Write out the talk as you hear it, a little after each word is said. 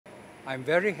I'm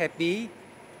very happy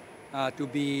to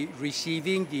be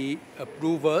receiving the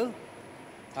approval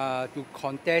to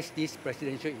contest this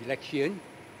presidential election.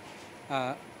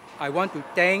 I want to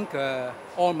thank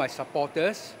all my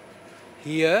supporters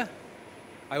here.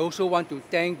 I also want to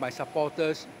thank my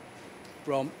supporters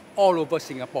from all over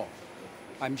Singapore.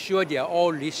 I'm sure they are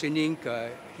all listening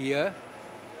here,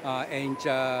 and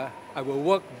I will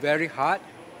work very hard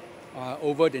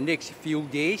over the next few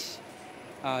days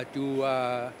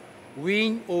to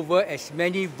win over as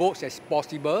many votes as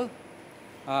possible,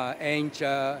 and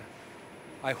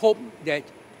I hope that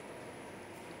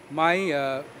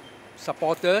my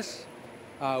supporters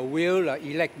will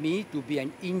elect me to be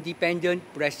an independent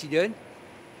president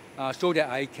so that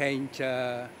I can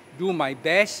do my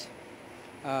best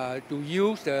to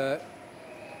use the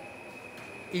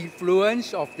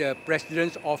influence of the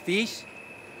president's office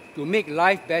to make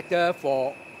life better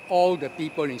for all the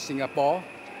people in Singapore.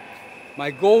 My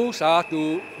goals are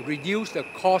to reduce the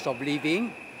cost of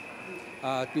living,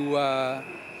 to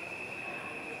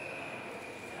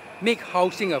make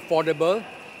housing affordable,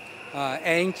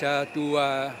 and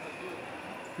to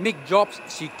make jobs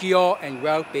secure and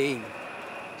well-paying.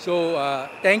 So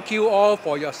thank you all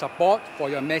for your support, for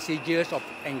your messages of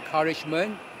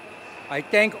encouragement. I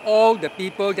thank all the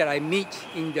people that I meet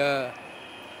in the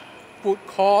food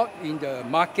court, in the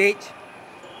market,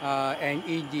 and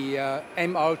in the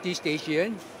MRT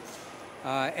station,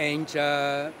 and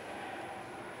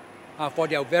for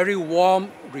their very warm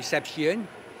reception.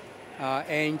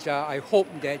 And I hope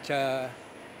that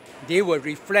they will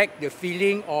reflect the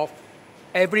feeling of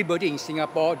everybody in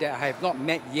Singapore that I have not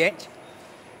met yet.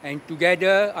 And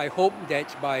together, I hope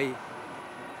that by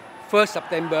 1st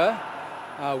September,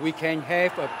 we can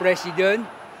have a president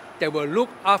that will look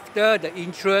after the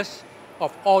interests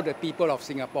of all the people of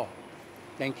Singapore.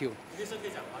 Thank you.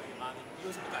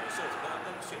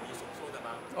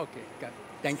 Okay,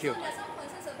 thank you.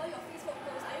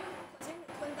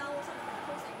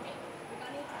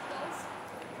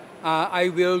 I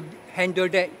will handle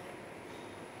that.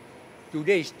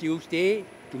 Today is Tuesday,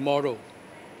 tomorrow.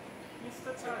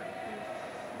 Mr. Chan,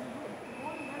 you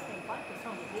won less than 5%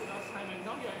 of the vote last time, and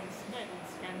now you're ensnared in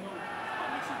scandal. What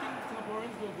makes you think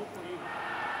Singaporeans will vote for you?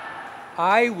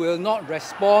 I will not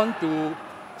respond to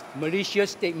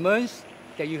malicious statements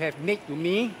that you have made to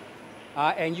me,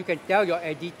 and you can tell your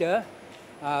editor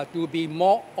to be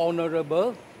more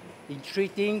honorable in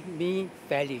treating me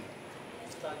fairly.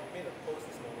 Mr. Tan, you made a post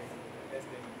this morning. There's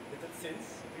been little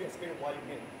since. Can you explain why you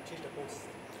changed the post?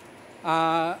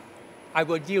 I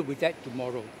will deal with that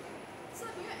tomorrow. So,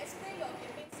 can you explain your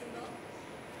campaign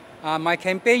symbol? My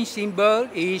campaign symbol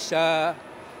is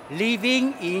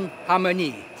living in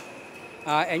harmony.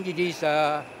 And it is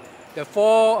the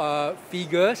four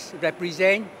figures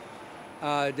represent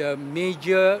the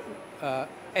major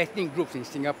ethnic groups in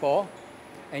Singapore,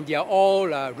 and they are all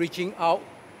reaching out,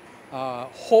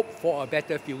 hope for a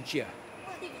better future.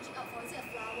 What are they reaching out for? Is it a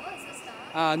flower? Is it a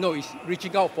star? No, it's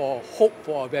reaching out for hope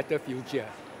for a better future.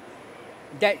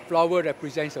 That flower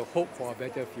represents a hope for a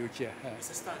better future.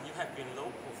 Mr. Tan, you have been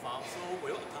low profile, so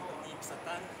will you accompany Mr.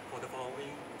 Tan for the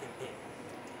following campaign?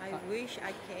 I wish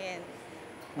I can.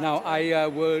 Now, I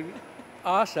will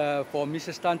ask for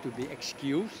Mrs. Tan to be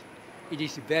excused. It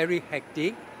is very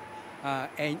hectic,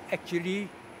 and actually,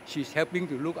 she's helping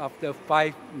to look after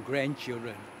 5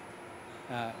 grandchildren.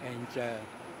 Mr.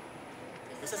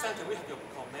 Tan, can we have your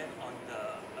comment on the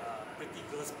pretty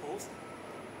girls post?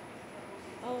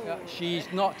 Oh. She is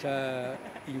not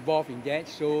involved in that,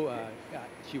 so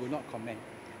she will not comment.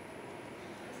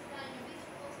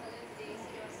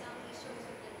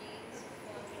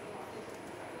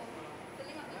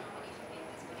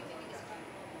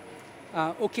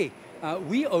 Okay,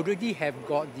 we already have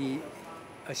got the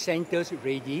centers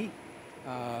ready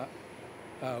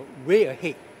way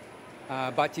ahead,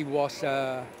 but it was,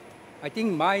 I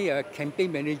think my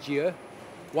campaign manager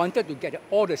wanted to get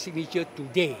all the signatures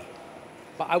today,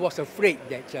 but I was afraid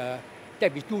that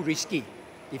that'd be too risky.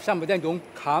 If some of them don't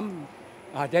come,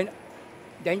 then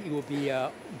it will be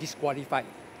disqualified.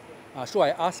 So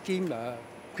I asked him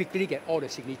quickly get all the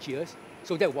signatures,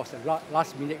 so that was a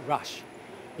last-minute rush.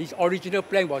 His original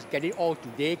plan was get it all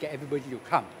today, get everybody to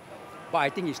come. But I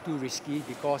think it's too risky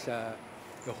because the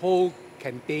whole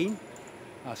campaign,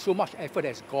 so much effort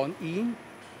has gone in,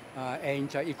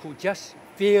 and it could just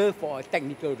fail for a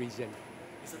technical reason.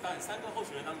 Mr. Tan, 3个候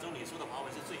选人当中，你说的华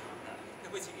文是最好的，可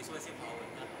不可以请你说一些华文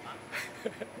呢？好吗？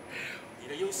你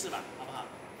的优势吧，好不好？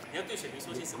你要对选民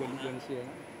说些什么呢？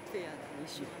对呀，你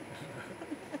喜欢。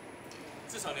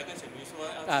至少你要跟选民说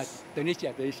要。等一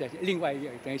下，另外一个，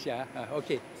等一下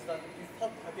，OK。Mr. Tan, how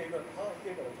have you got to talk to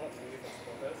your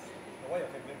supporters?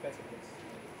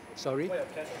 Sorry? What are your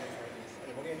plans for the next 9 days? Are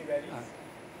you holding any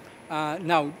rallies?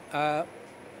 Now,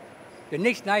 the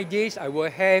next 9 days, I will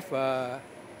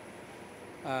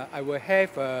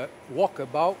have a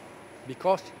walkabout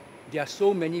because there are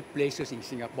so many places in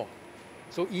Singapore.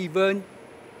 So even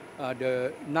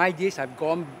the 9 days I've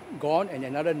gone and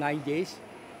another 9 days,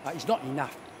 it's not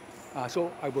enough.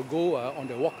 So I will go on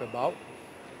the walkabout.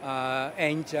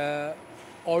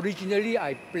 Originally,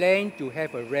 I planned to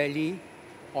have a rally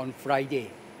on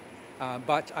Friday,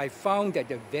 but I found that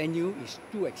the venue is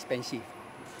too expensive,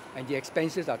 and the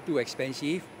expenses are too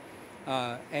expensive,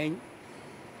 and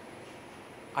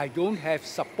I don't have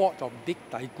support of big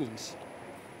tycoons.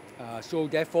 So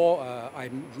therefore,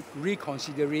 I'm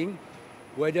reconsidering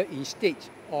whether instead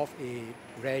of a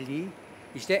rally,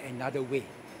 is there another way?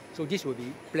 So this will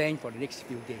be planned for the next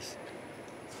few days.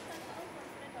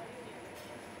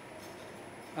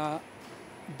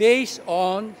 Based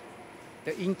on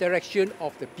the interaction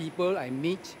of the people I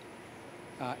meet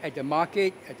at the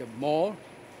market, at the mall,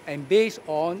 and based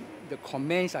on the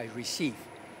comments I receive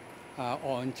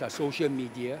on social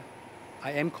media,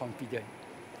 I am confident.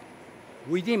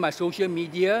 Within my social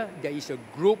media, there is a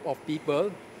group of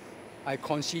people I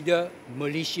consider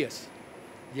malicious.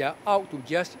 They are out to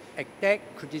just attack,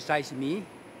 criticize me.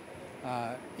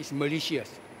 It's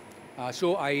malicious.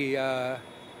 So I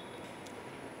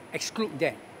exclude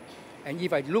them. And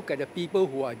if I look at the people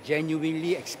who are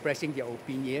genuinely expressing their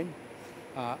opinion,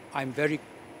 I'm very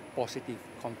positive,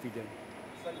 confident.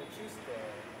 So you choose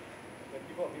the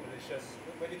people who are being malicious.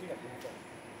 Where do you think they're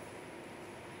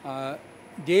coming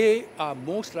from? They are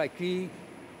most likely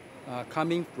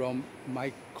coming from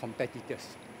my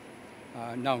competitors.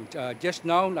 Just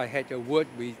now I had a word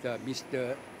with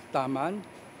Mr. Taman.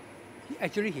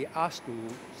 He asked to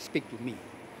speak to me.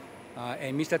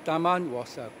 And Mr. Taman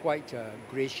was quite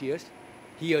gracious.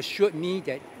 He assured me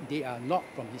that they are not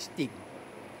from his team.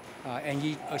 And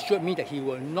he assured me that he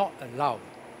will not allow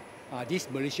this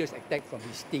malicious attack from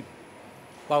his team.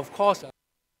 But of course,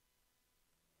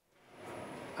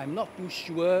 I'm not too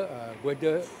sure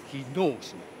whether he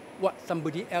knows what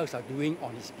somebody else are doing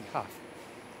on his behalf.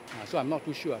 So I'm not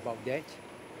too sure about that.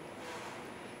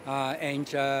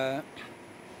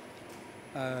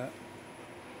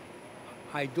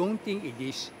 I don't think it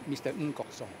is Mr. Ng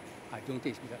Kok Song. I don't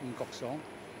think it's Mr. Ng Kok Song.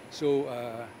 So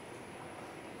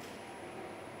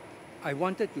I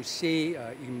wanted to say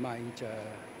in my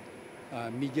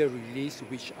media release,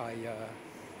 which I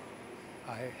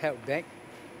held back,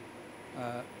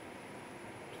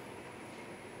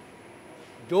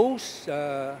 those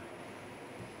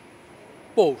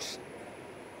posts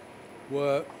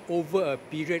were over a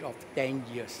period of 10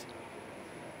 years.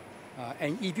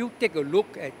 And if you take a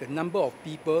look at the number of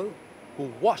people who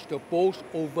watched the post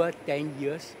over 10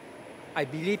 years, I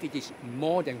believe it is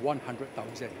more than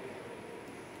 100,000.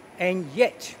 And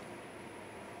yet,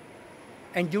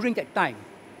 and during that time,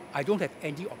 I don't have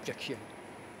any objection.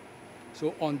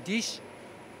 So on this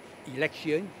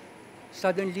election,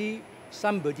 suddenly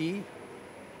somebody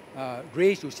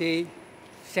raised to say,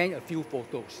 send a few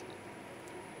photos.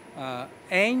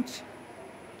 And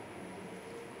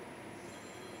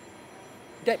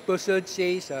that person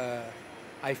says,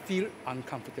 I feel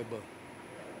uncomfortable.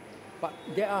 But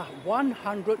there are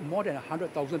more than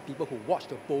 100,000 people who watched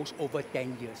the post over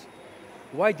 10 years.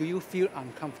 Why do you feel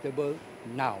uncomfortable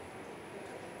now?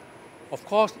 Of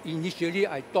course, initially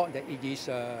I thought that it is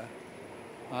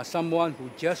someone who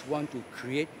just wants to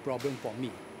create problem for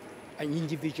me, an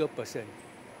individual person.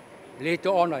 Later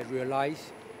on, I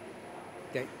realized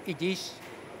that it is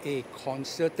a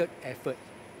concerted effort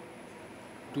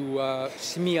to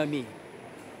smear me.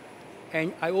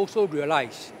 And I also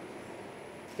realized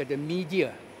that the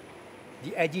media,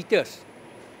 the editors,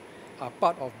 are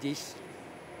part of this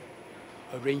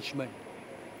arrangement.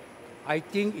 I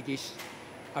think it is,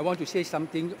 I want to say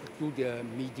something to the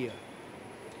media.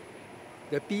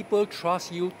 The people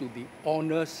trust you to be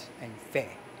honest and fair.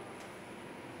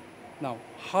 Now,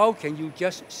 how can you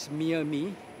just smear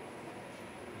me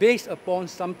based upon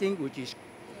something which is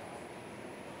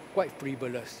quite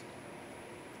frivolous,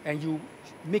 and you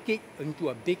make it into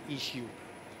a big issue?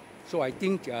 So I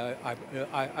think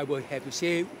I will have to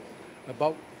say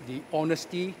about the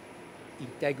honesty,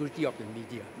 integrity of the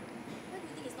media. Why do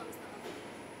you think it's not Mr.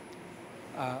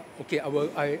 Ng? Okay,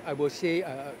 I will say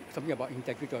something about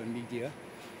integrity of the media.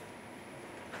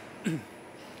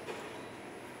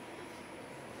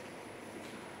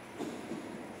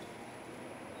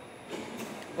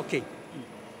 Okay.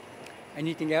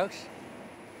 Anything else?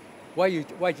 Why do you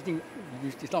think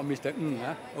it's not Mr. Ng?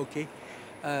 Huh? Okay.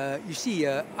 You see,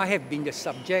 I have been the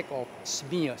subject of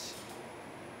smears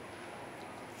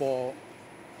for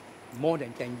more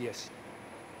than 10 years.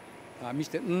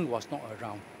 Mr. Ng was not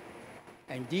around.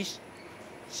 And these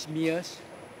smears,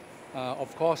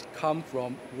 of course, come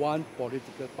from one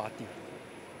political party.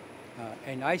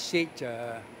 And I said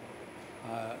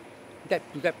that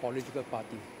to that political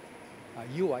party,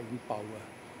 you are in power.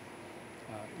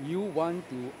 You want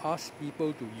to ask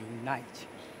people to unite.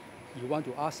 You want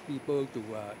to ask people to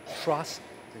trust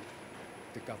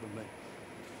the government.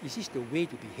 Is this the way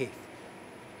to behave?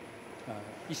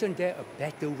 Isn't there a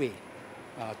better way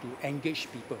to engage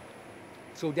people?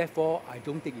 So therefore, I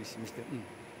don't think it's Mr. Ng.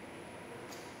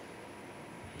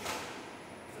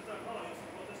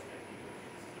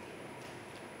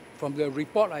 From the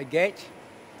report I get,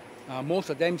 most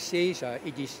of them says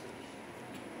it is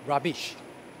rubbish,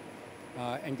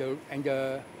 and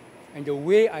the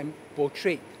way I'm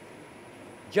portrayed,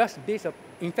 just based on,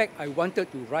 in fact, I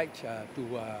wanted to write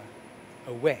to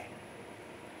Aware.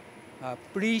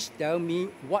 Please tell me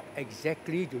what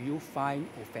exactly do you find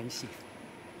offensive?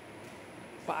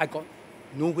 But I got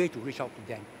no way to reach out to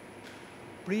them.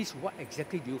 Please, what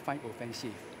exactly do you find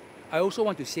offensive? I also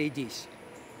want to say this.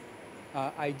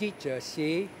 I did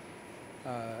say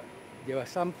there are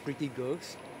some pretty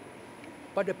girls,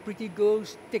 but the pretty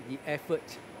girls take the effort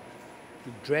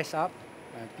to dress up,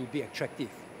 to be attractive.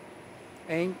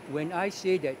 And when I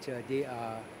say that you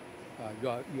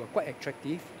are quite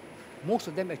attractive, most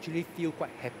of them actually feel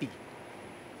quite happy.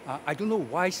 I don't know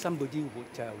why somebody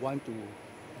would want to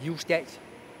use that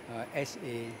as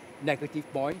a negative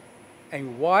point,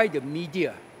 and why the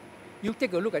media. You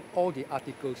take a look at all the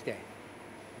articles there.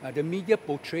 The media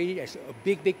portrayed it as a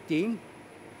big thing.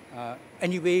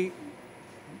 Anyway,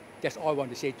 that's all I want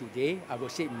to say today. I will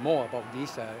say more about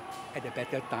this at a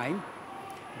better time.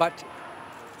 But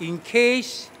in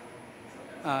case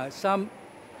some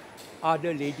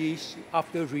other ladies,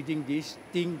 after reading this,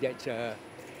 think that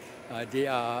they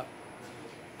are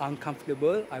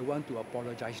uncomfortable, I want to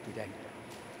apologize to them.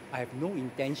 I have no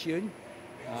intention.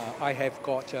 I have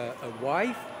got a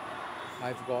wife,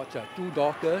 I've got 2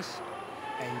 daughters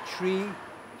and 3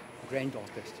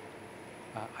 granddaughters.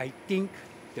 I think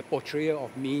the portrayal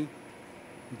of me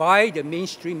by the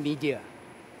mainstream media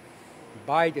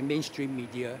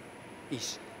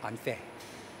is unfair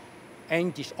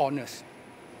and dishonest.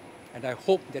 And I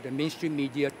hope that the mainstream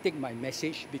media take my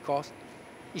message, because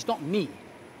it's not me.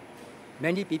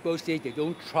 Many people say they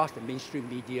don't trust the mainstream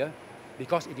media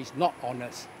because it is not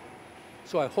honest.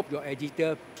 So I hope your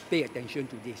editor pay attention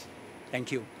to this.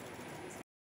 Thank you.